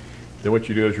 Then what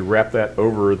you do is you wrap that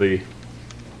over the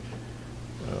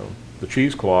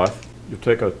cheesecloth. You'll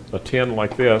take a tin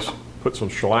like this, put some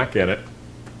shellac in it,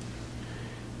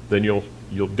 then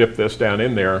you'll dip this down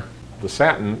in there. The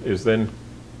satin is then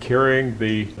carrying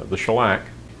the shellac,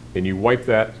 and you wipe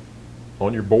that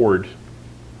on your board,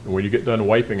 and when you get done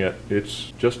wiping it,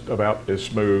 it's just about as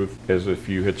smooth as if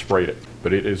you had sprayed it.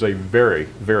 But it is a very,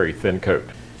 very thin coat.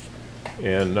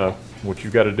 And what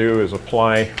you've got to do is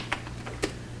apply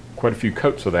quite a few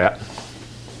coats of that.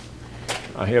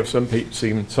 I have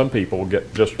seen some people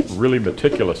get just really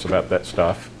meticulous about that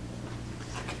stuff,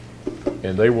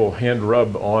 and they will hand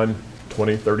rub on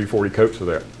 20, 30, 40 coats of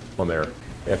that on there.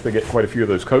 After they get quite a few of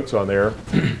those coats on there,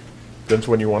 then's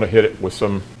when you want to hit it with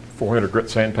some 400 grit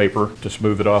sandpaper to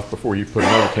smooth it off before you put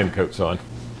another 10 coats on.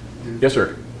 Yes,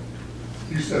 sir.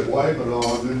 You said wipe it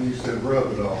on, then you said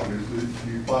rub it on.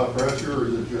 Do you apply pressure, or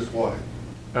is it just wipe?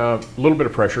 A little bit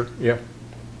of pressure, yeah.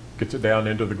 Gets it down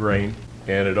into the grain,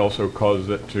 and it also causes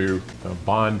it to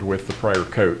bond with the prior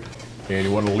coat. And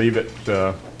you want to leave it,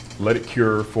 let it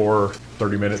cure for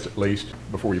 30 minutes at least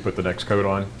before you put the next coat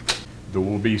on. There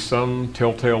will be some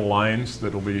telltale lines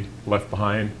that will be left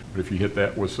behind, but if you hit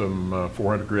that with some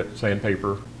 400 grit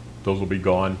sandpaper, those will be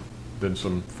gone. Then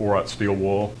some 4/0 steel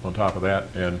wool on top of that,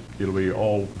 and it'll be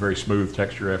all very smooth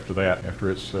texture after that. After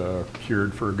it's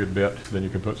cured for a good bit, then you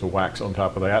can put some wax on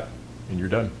top of that, and you're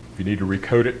done. If you need to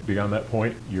recoat it beyond that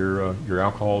point, your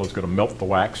alcohol is going to melt the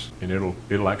wax, and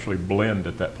it'll actually blend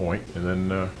at that point. And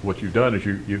then what you've done is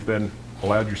you've then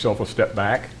allowed yourself a step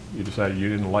back. You decided you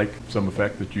didn't like some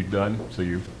effect that you'd done, so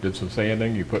you did some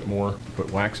sanding. You put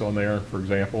wax on there, for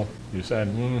example. You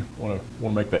decided, want to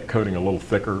make that coating a little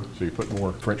thicker, so you put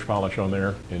more French polish on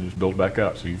there and just build back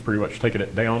up. So you've pretty much taken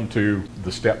it down to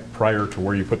the step prior to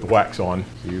where you put the wax on.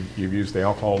 So you've used the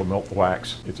alcohol to melt the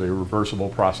wax. It's a reversible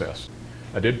process.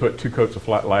 I did put 2 coats of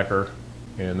flat lacquer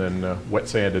and then wet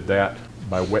sanded that.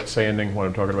 By wet sanding, what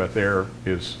I'm talking about there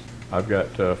is I've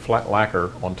got flat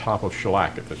lacquer on top of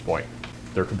shellac at this point.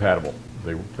 They're compatible.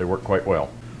 They work quite well.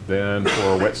 Then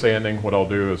for wet sanding, what I'll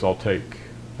do is I'll take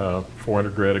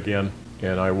 400 grit again,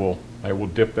 and I will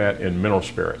dip that in mineral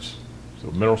spirits.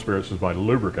 So mineral spirits is my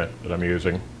lubricant that I'm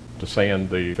using to sand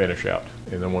the finish out.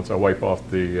 And then once I wipe off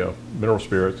the mineral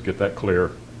spirits, get that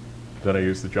clear, then I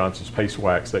use the Johnson's paste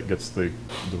wax that gets the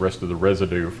rest of the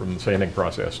residue from the sanding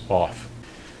process off.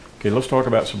 Okay, let's talk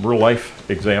about some real life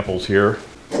examples here.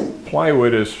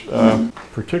 Plywood is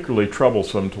particularly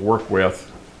troublesome to work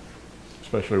with,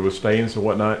 especially with stains and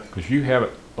whatnot, because you have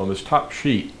it on this top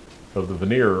sheet of the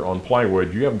veneer on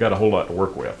plywood. You haven't got a whole lot to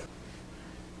work with.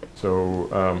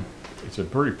 So it's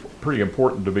pretty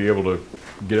important to be able to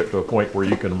get it to a point where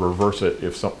you can reverse it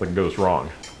if something goes wrong.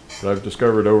 But I've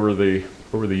discovered over the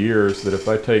years that if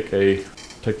I take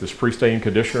this pre-stain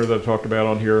conditioner that I talked about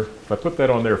on here, if I put that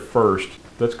on there first,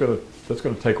 that's going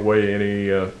to take away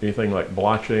anything like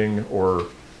blotching or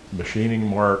machining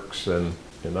marks and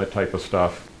that type of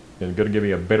stuff, and going to give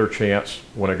me a better chance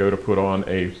when I go to put on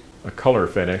a color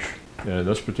finish. And in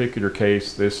this particular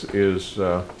case, this is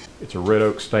it's a red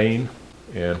oak stain,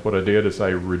 and what I did is I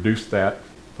reduced that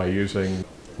by using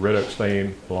red oak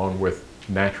stain along with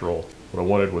natural. What I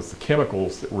wanted was the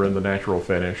chemicals that were in the natural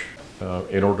finish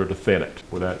in order to thin it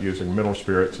without using mineral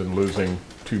spirits and losing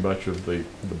too much of the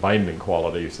binding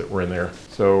qualities that were in there.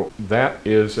 So that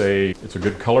is it's a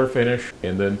good color finish,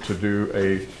 and then to do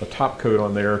a top coat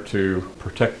on there to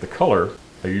protect the color,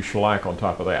 I use shellac on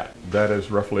top of that. That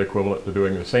is roughly equivalent to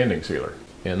doing the sanding sealer.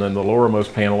 And then the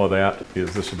lowermost panel of that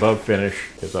is this above finish.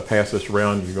 As I pass this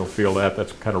around, you're going to feel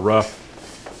that's kind of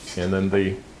rough. And then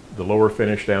the lower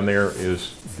finish down there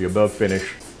is the above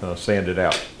finish sanded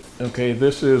out. Okay,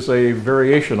 this is a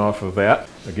variation off of that.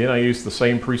 Again, I used the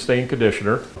same pre-stain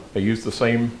conditioner. I used the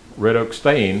same red oak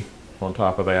stain on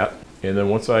top of that. And then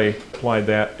once I applied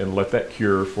that and let that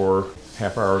cure for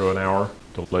half hour to an hour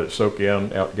to let it soak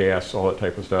in, out gas, all that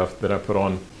type of stuff, then I put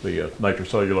on the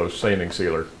nitrocellulose sanding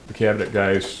sealer. The cabinet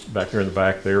guys back there in the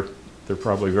back, they're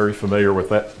probably very familiar with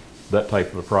that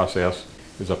type of a process.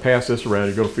 As I pass this around,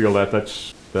 you're going to feel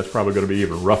that's probably going to be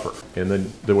even rougher. And then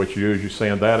what you do is you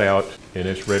sand that out, and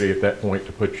it's ready at that point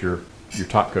to put your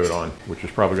top coat on, which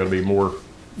is probably going to be more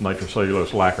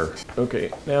nitrocellulose lacquer. Okay,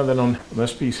 now then on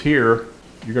this piece here,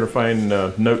 you're going to find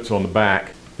notes on the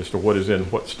back as to what is in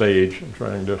what stage. I'm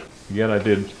trying to, again,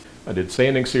 I did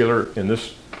sanding sealer in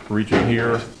this region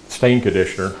here, stain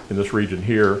conditioner in this region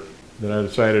here. Then I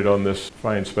decided on this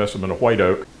fine specimen of white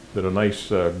oak that a nice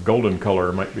golden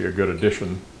color might be a good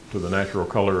addition to the natural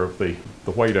color of the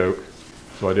white oak.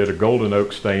 So I did a golden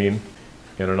oak stain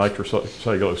and a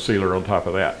nitrocellulose sealer on top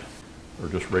of that, or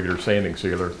just regular sanding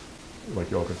sealer like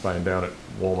y'all can find down at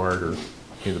Walmart or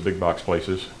any of the big box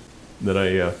places. Then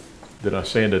I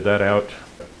sanded that out,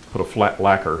 put a flat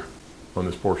lacquer on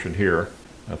this portion here.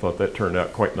 I thought that turned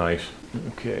out quite nice.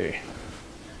 Okay,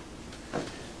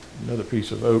 another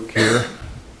piece of oak here.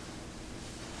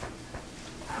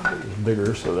 It was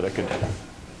bigger so that I could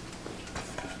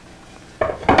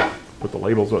put the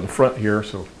labels on the front here,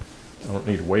 so I don't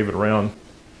need to wave it around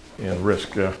and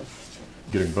risk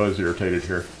getting buzz irritated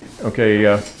here. Okay,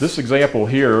 this example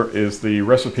here is the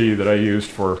recipe that I used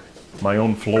for my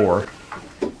own floor.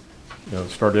 You know, it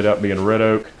started out being red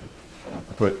oak.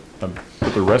 I put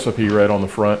the recipe right on the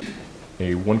front,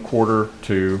 a 1/4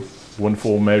 to 1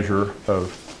 full measure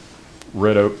of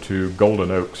red oak to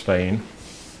golden oak stain.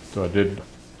 So I did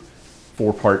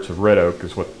 4 parts of red oak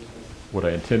is what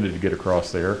I intended to get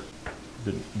across there.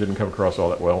 Didn't come across all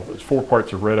that well. It's 4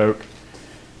 parts of red oak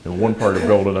and 1 part of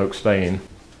golden oak stain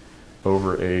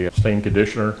over a stain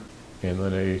conditioner, and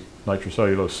then a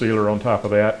nitrocellulose sealer on top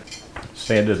of that.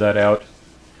 Sanded that out,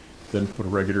 then put a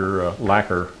regular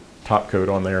lacquer top coat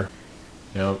on there.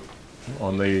 Now,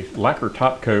 on the lacquer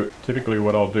top coat, typically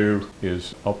what I'll do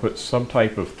is I'll put some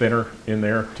type of thinner in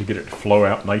there to get it to flow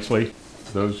out nicely.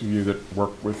 Those of you that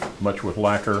work much with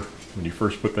lacquer, when you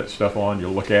first put that stuff on,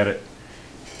 you'll look at it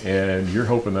and you're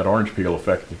hoping that orange peel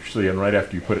effect that you're seeing right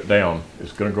after you put it down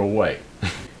is going to go away.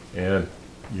 And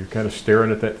you're kind of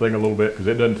staring at that thing a little bit, because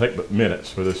it doesn't take but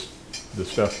minutes for this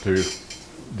stuff to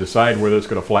decide whether it's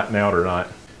going to flatten out or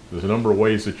not. There's a number of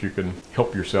ways that you can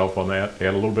help yourself on that.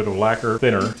 Add a little bit of lacquer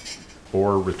thinner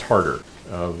or retarder.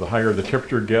 The higher the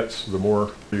temperature gets, the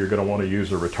more you're going to want to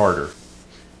use a retarder.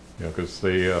 You know, because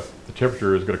the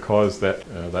temperature is going to cause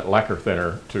that lacquer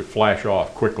thinner to flash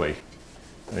off quickly.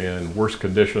 In worse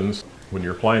conditions, when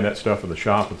you're applying that stuff in the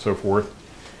shop and so forth,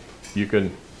 you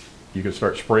can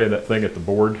start spraying that thing at the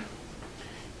board,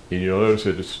 and you'll notice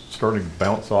it is starting to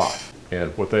bounce off.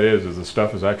 And what that is the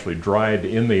stuff is actually dried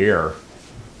in the air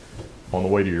on the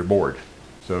way to your board.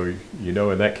 So you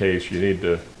know, in that case, you need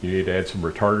to add some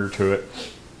retarder to it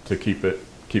to keep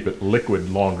it liquid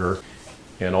longer,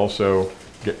 and also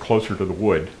get closer to the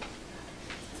wood.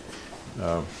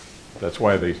 That's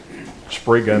why the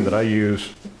spray gun that I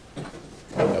use,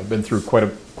 I've been through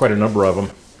quite a number of them.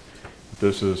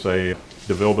 This is a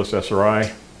DeVilbiss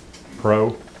SRI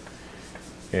Pro,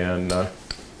 and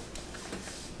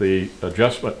the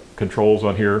adjustment controls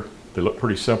on here, they look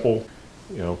pretty simple.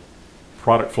 You know,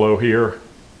 product flow here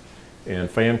and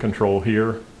fan control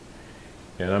here,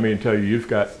 and I mean to tell you, you've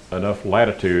got enough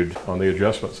latitude on the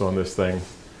adjustments on this thing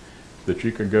that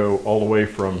you can go all the way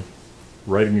from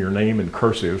writing your name in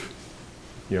cursive,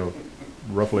 you know,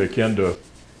 roughly akin to a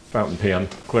fountain pen,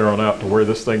 clear on out to where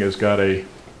this thing has got a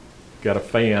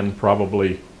fan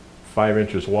probably 5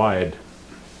 inches wide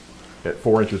at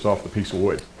 4 inches off the piece of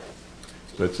wood.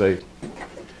 So it's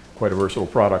quite a versatile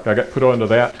product. I got put onto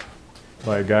that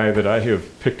by a guy that I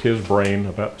have picked his brain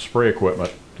about spray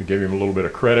equipment, to give him a little bit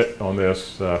of credit on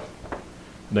this.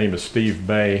 Name is Steve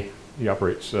May. He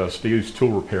operates Steve's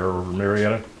Tool Repair over in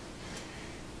Marietta.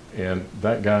 And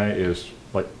that guy is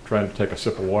like trying to take a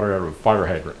sip of water out of a fire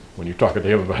hydrant when you're talking to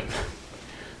him about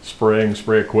spraying,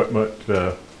 spray equipment,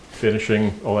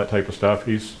 finishing, all that type of stuff.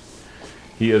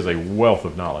 He is a wealth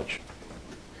of knowledge.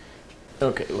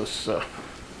 Okay, let's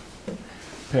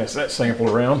pass that sample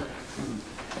around.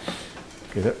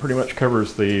 Okay, that pretty much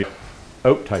covers the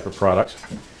oak type of products.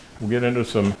 We'll get into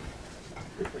some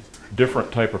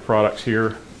different type of products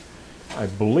here. I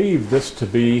believe this to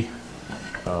be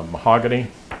mahogany.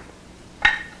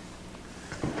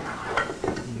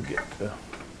 Let me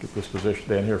get this position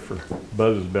down here for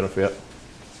Buzz's benefit.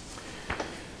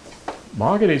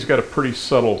 Mahogany's got a pretty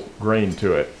subtle grain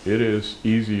to it. It is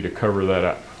easy to cover that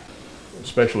up,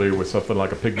 especially with something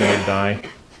like a pigmented dye.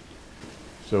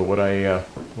 So what I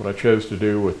chose to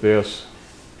do with this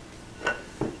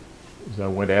is I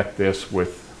went at this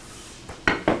with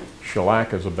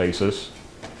shellac as a basis.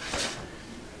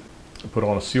 I put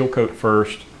on a seal coat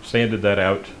first, sanded that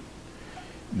out,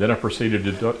 then I proceeded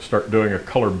to start doing a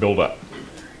color buildup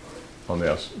on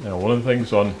this. Now, one of the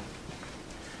things on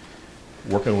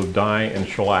working with dye and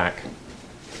shellac,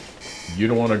 you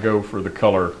don't want to go for the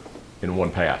color in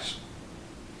one pass.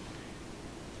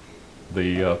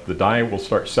 The dye will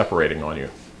start separating on you.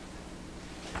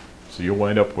 So you'll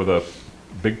wind up with a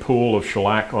big pool of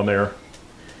shellac on there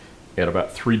and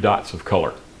about 3 dots of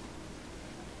color.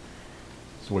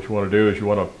 So what you want to do is you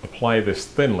want to apply this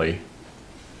thinly,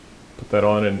 put that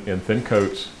on in thin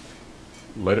coats,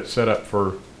 let it set up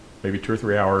for maybe 2 or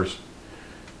 3 hours,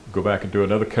 go back and do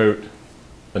another coat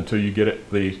until you get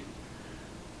it the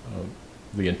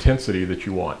intensity that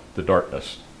you want, the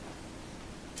darkness.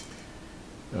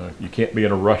 You can't be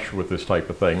in a rush with this type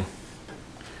of thing.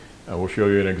 I will show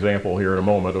you an example here in a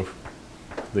moment of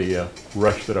the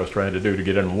rush that I was trying to do to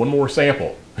get in one more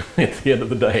sample at the end of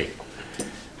the day.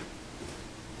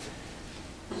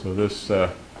 So this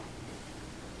I've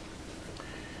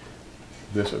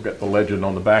got the legend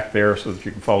on the back there so that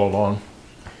you can follow along.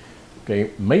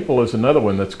 Okay, maple is another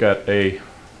one that's got a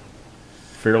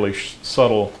fairly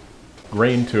subtle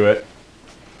grain to it.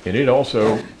 And it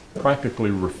also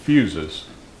practically refuses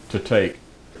to take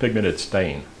pigmented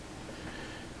stain,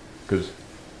 because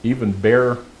even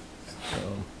bare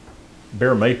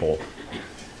maple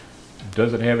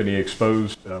doesn't have any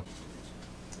exposed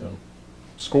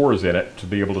scores in it to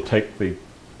be able to take the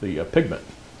pigment.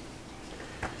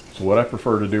 So what I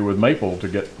prefer to do with maple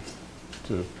to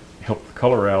help the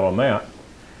color out on that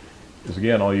is,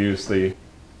 again, I'll use the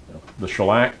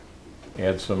shellac,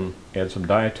 add some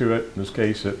dye to it. In this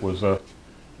case, it was a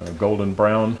golden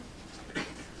brown.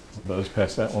 Buzz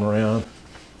pass that one around.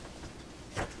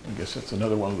 I guess that's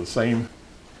another one of the same.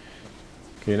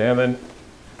 Okay, now then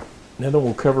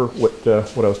we'll cover what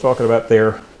I was talking about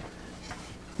there.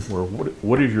 Where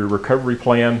what is your recovery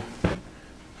plan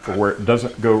for where it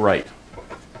doesn't go right?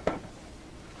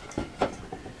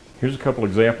 Here's a couple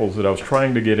examples that I was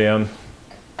trying to get in.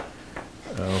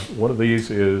 One of these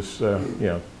is,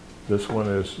 this one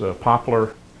is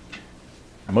poplar.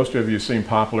 Most of you have seen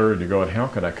poplar and you're going, how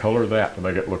can I color that to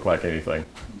make it look like anything?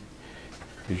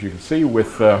 As you can see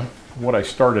with what I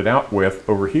started out with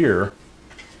over here,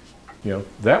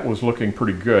 that was looking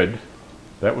pretty good.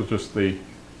 That was just the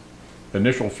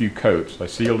initial few coats. I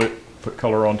sealed it, put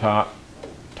color on top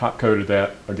coated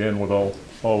that, again with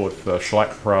all with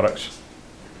shellac products.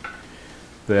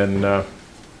 Then I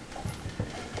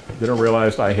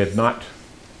realized I had not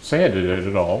sanded it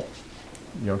at all,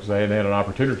 because I hadn't had an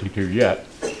opportunity to yet.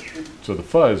 So the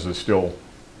fuzz is still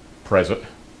present.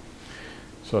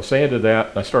 So I sanded that,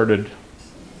 and I started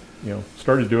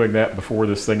doing that before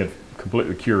this thing had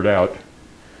completely cured out.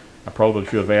 I probably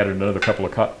should have added another couple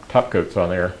of top coats on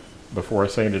there before I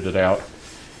sanded it out.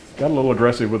 Got a little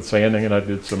aggressive with sanding, and I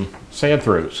did some sand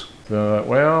throws.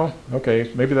 Well,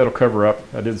 okay, maybe that'll cover up.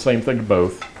 I did the same thing to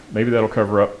both. Maybe that'll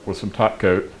cover up with some top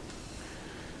coat.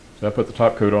 So I put the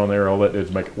top coat on there, all that did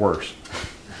is make it worse.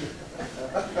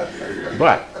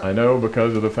 But I know,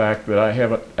 because of the fact that I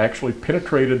haven't actually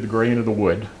penetrated the grain of the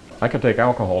wood, I can take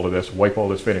alcohol to this, wipe all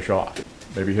this finish off.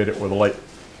 Maybe hit it with a light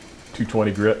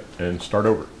 220 grit and start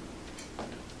over.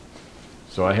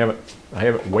 So I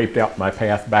haven't wiped out my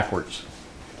path backwards.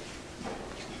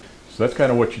 So that's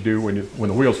kind of what you do when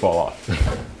the wheels fall off.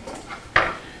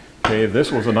 Okay,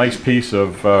 this was a nice piece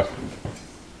of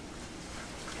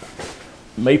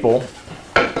maple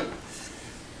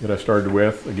that I started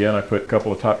with. Again, I put a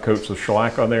couple of top coats of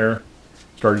shellac on there,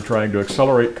 started trying to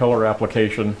accelerate color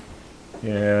application,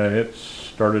 and it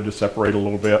started to separate a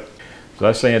little bit. So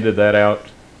I sanded that out,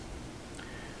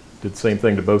 did the same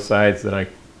thing to both sides. Then I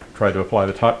tried to apply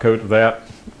the top coat of that,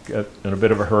 got in a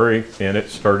bit of a hurry, and it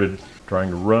started trying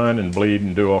to run and bleed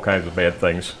and do all kinds of bad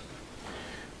things.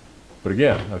 But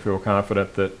again, I feel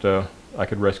confident that I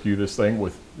could rescue this thing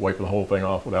with wiping the whole thing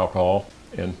off with alcohol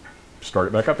and start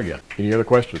it back up again. Any other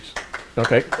questions?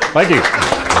 Okay, thank you.